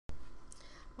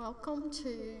Welcome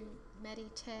to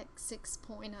Meditech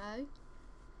 6.0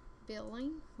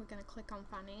 Billing. We're going to click on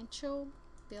Financial,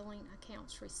 Billing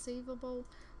Accounts Receivable,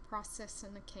 Process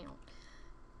an Account.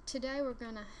 Today we're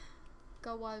going to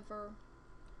go over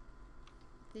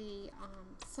the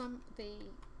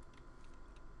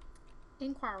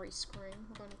inquiry screen.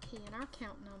 We're going to key in our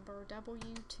account number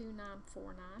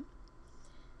W2949,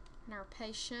 and our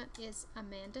patient is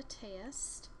Amanda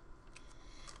Test.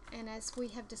 And as we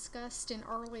have discussed in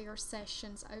earlier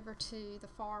sessions, over to the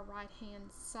far right hand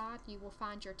side you will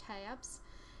find your tabs,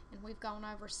 and we've gone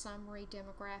over summary,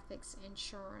 demographics,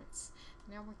 insurance.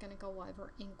 Now we're going to go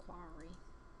over inquiry.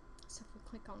 So if we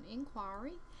click on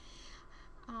inquiry,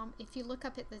 if you look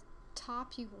up at the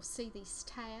top you will see these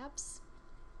tabs,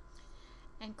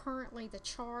 and currently the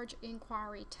charge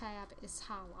inquiry tab is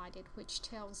highlighted, which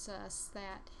tells us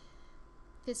that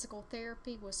physical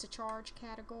therapy was the charge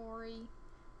category,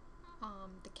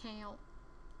 the count,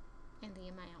 and the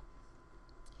amount.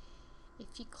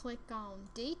 If you click on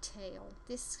detail,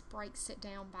 this breaks it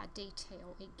down by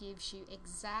detail. It gives you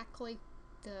exactly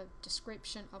the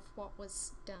description of what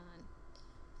was done.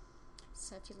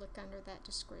 So if you look under that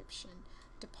description,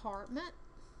 department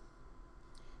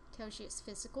tells you it's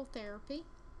physical therapy.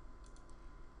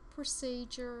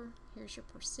 Procedure, here's your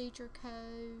procedure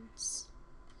codes.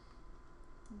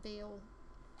 Bill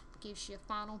gives you a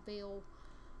final bill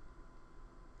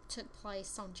took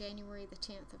place on January the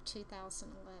 10th of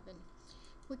 2011.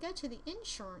 We go to the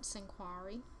insurance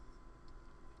inquiry.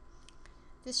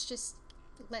 This just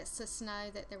lets us know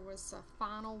that there was a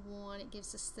final one. It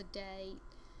gives us the date,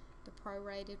 the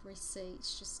prorated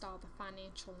receipts, just all the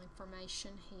financial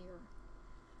information here.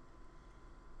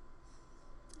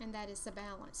 And that is the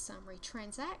balance summary.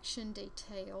 Transaction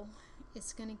detail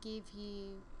is going to give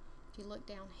you, if you look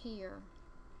down here,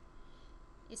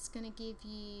 it's going to give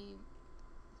you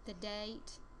the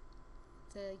date,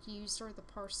 the user, the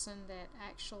person that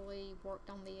actually worked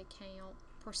on the account,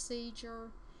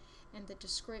 procedure, and the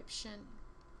description,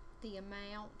 the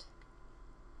amount,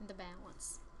 and the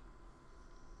balance.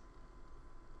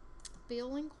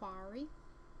 Bill inquiry.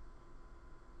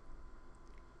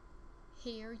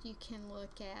 Here you can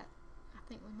look at, I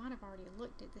think we might have already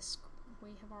looked at this, we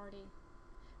have already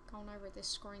gone over this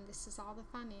screen. This is all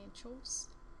the financials.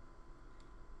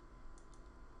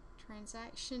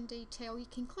 Transaction detail, you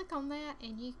can click on that,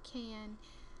 and you can,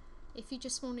 if you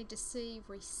just wanted to see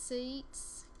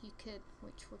receipts, you could,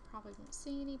 which we probably won't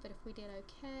see any, but if we did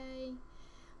okay,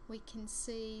 we can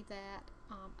see that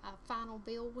a final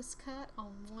bill was cut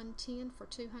on 1/10 for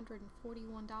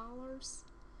 $241,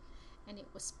 and it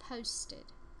was posted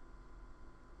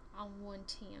on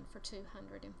 1/10 for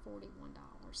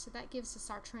 $241. So that gives us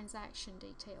our transaction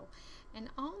detail. And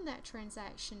on that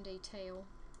transaction detail,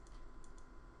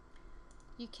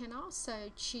 you can also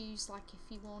choose, like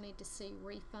if you wanted to see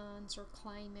refunds or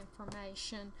claim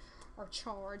information or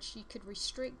charge, you could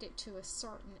restrict it to a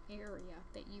certain area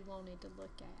that you wanted to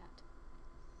look at.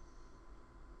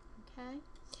 Okay,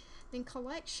 then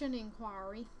collection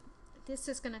inquiry. This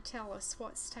is going to tell us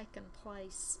what's taken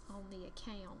place on the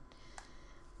account.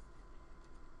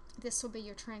 This will be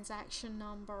your transaction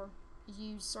number,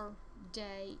 user,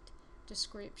 date,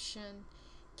 description.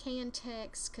 Can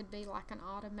text could be like an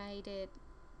automated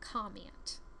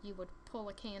comment. You would pull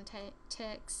a can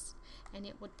text and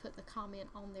it would put the comment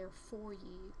on there for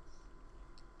you.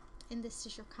 And this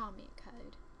is your comment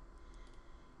code.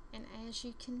 And as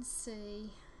you can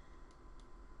see,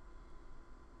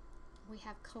 we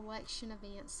have collection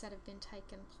events that have been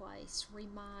taken place,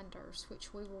 reminders,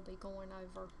 which we will be going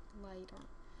over later.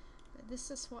 But this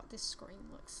is what this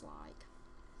screen looks like.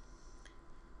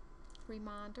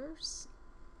 Reminders.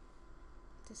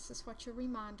 This is what your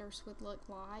reminders would look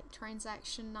like.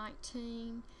 Transaction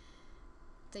 19,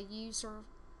 the user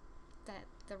that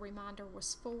the reminder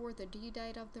was for, the due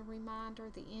date of the reminder,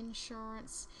 the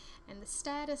insurance, and the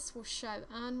status will show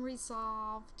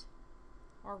unresolved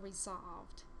or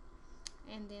resolved.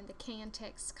 And then the can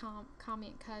text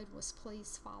comment code was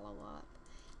please follow up.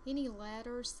 Any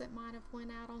letters that might have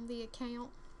went out on the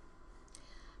account.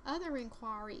 Other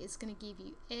inquiry is going to give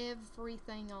you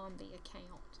everything on the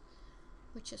account,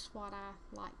 which is what I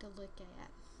like to look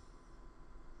at.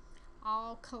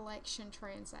 All collection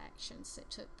transactions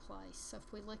that took place. So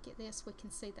if we look at this, we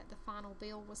can see that the final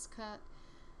bill was cut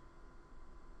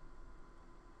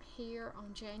here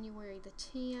on January the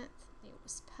 10th. It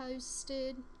was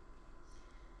posted.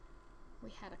 We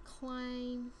had a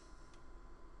claim.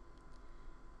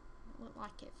 It looked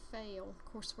like it failed. Of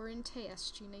course, we're in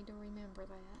test. You need to remember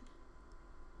that.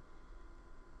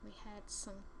 We had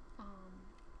some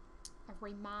a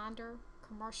reminder,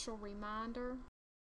 commercial reminder.